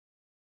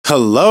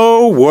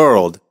Hello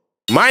world,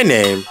 my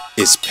name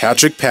is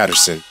Patrick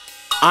Patterson.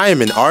 I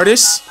am an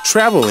artist,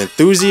 travel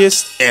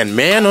enthusiast, and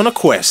man on a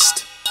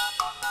quest.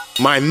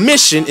 My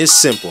mission is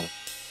simple.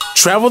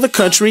 Travel the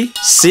country,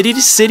 city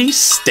to city,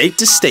 state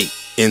to state,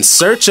 in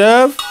search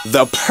of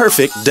the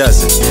perfect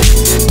dozen.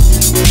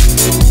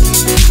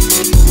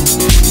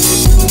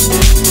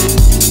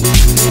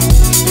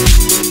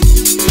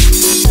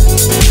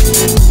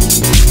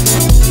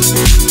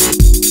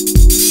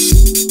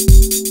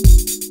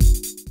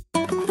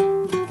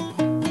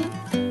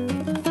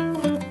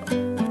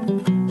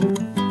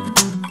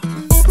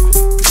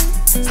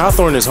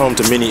 Hawthorne is home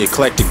to many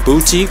eclectic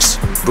boutiques,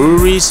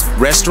 breweries,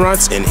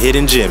 restaurants, and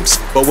hidden gems.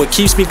 But what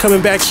keeps me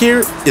coming back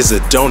here is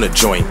a donut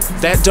joint.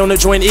 That donut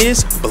joint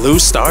is Blue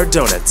Star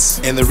Donuts.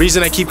 And the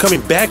reason I keep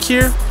coming back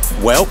here,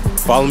 well,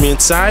 follow me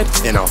inside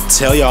and I'll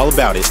tell you all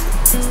about it.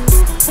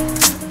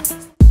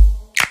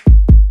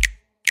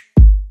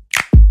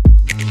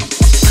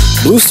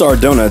 Blue Star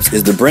Donuts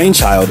is the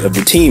brainchild of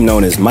the team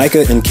known as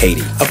Micah and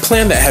Katie. A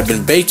plan that had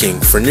been baking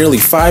for nearly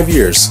 5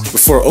 years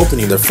before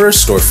opening their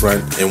first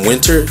storefront in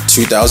winter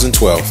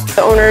 2012.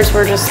 The owners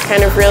were just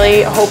kind of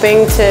really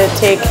hoping to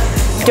take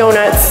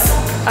donuts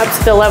up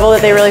to the level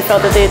that they really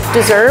felt that they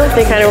deserved.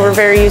 They kind of were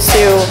very used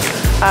to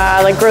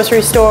like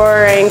grocery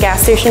store and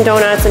gas station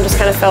donuts, and just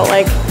kind of felt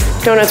like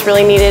donuts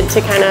really needed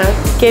to kind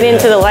of get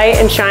into the light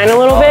and shine a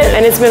little bit,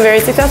 and it's been very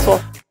successful.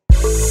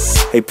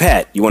 Hey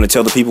Pat, you want to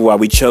tell the people why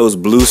we chose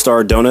Blue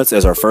Star Donuts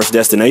as our first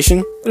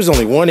destination? There's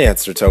only one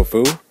answer,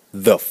 Tofu.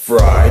 The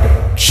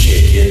fried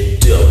chicken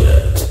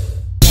donut.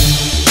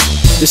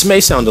 This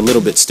may sound a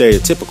little bit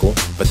stereotypical,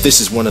 but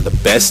this is one of the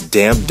best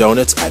damn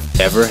donuts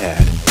I've ever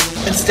had.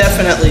 It's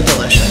definitely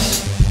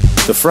delicious.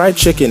 The fried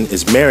chicken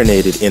is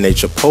marinated in a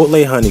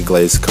chipotle honey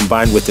glaze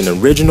combined with an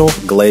original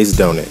glazed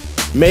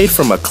donut, made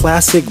from a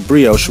classic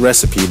brioche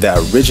recipe that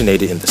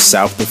originated in the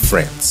south of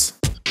France.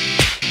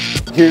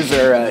 Here's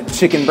our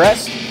chicken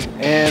breast,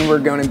 and we're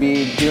going to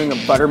be doing a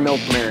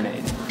buttermilk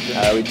marinade.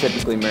 We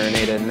typically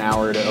marinate it an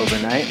hour to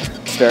overnight.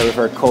 Start with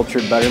our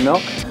cultured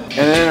buttermilk, and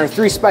then our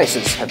 3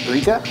 spices: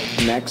 paprika,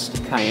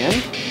 next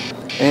cayenne,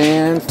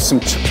 and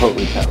some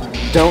chipotle pepper.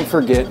 Don't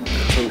forget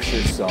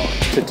kosher salt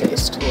to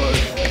taste.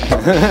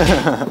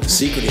 The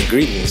secret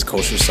ingredient is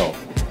kosher salt.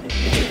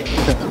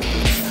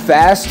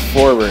 Fast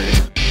forward.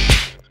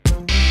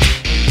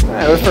 All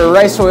right, with our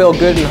rice oil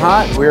good and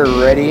hot, we're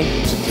ready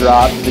to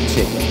drop the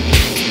chicken.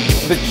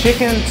 The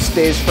chicken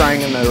stays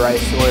frying in the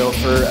rice oil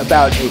for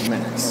about 8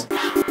 minutes.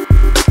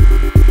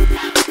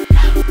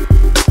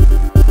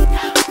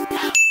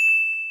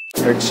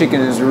 Our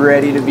chicken is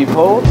ready to be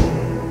pulled.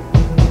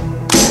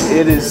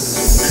 It is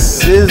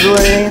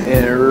sizzling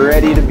and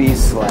ready to be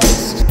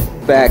sliced.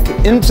 Back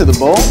into the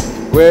bowl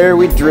where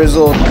we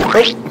drizzle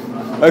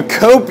a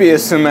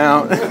copious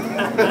amount.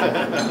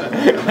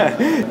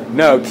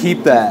 No,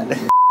 keep that.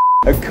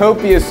 A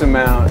copious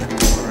amount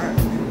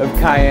of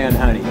cayenne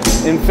honey,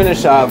 and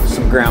finish off with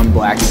some ground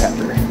black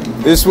pepper.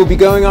 This will be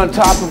going on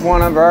top of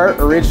one of our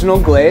original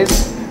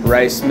glaze,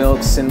 rice,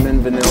 milk,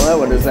 cinnamon, vanilla.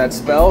 What does that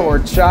spell?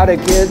 Horchata,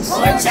 kids.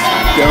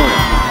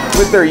 Donut.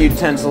 With our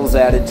utensils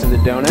added to the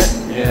donut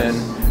and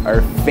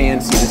our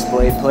fancy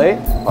display plate.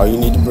 All you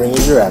need to bring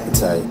is your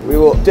appetite. We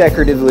will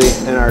decoratively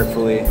and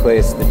artfully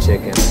place the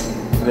chicken.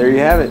 There you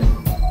have it.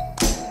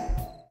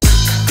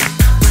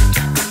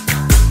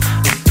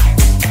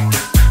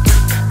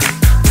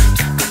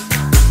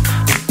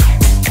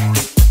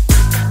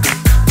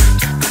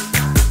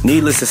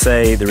 Needless to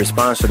say, the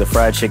response to the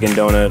fried chicken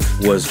donut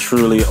was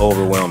truly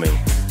overwhelming.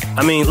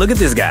 I mean, look at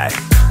this guy.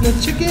 The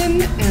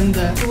chicken and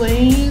the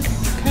glaze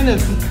kind of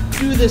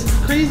do this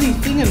crazy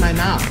thing in my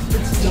mouth.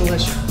 It's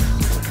delicious.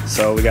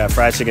 So we got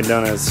fried chicken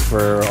donuts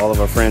for all of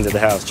our friends at the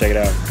house. Check it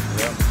out.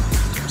 Yep,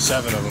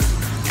 7 of them.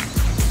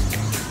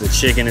 The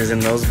chicken is in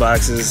those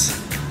boxes,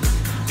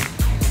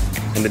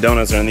 and the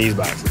donuts are in these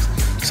boxes.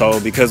 So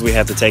because we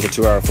have to take a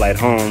 2-hour flight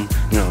home,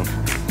 you know,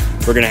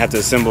 we're gonna have to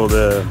assemble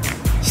the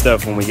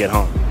stuff when we get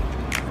home.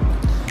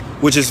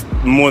 Which is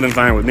more than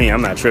fine with me,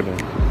 I'm not tripping.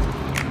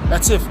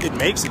 That's if it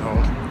makes it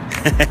home.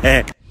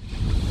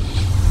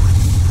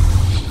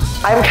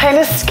 I'm kind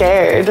of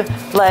scared,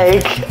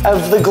 like,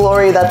 of the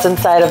glory that's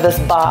inside of this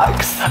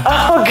box.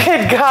 Oh,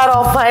 good God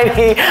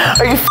almighty.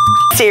 Are you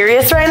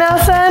serious right now,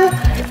 son?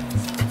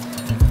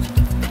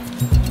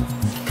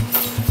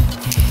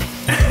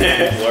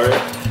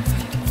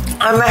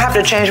 I'm gonna have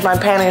to change my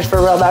panties for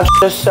real. That's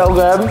just so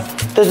good.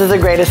 This is the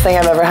greatest thing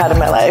I've ever had in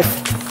my life.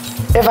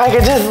 If I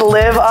could just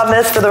live on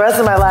this for the rest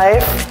of my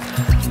life.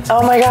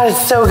 Oh my God,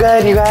 it's so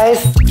good, you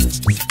guys.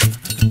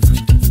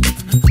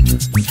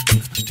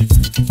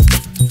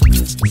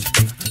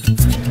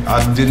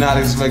 I did not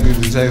expect it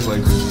to taste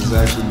like this. It's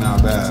actually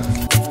not bad.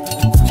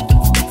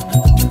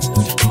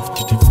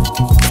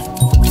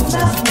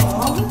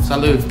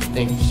 Salud.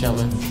 Thank you,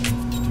 Sheldon.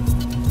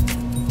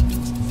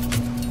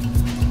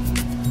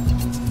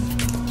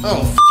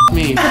 Oh, f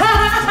me.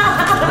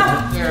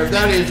 There,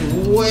 that is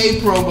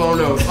way pro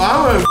bono.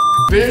 I want to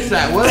finish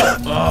that.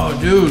 What? Oh,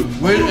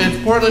 dude.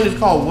 Wait, Portland is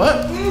called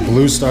what?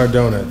 Blue Star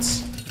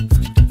Donuts.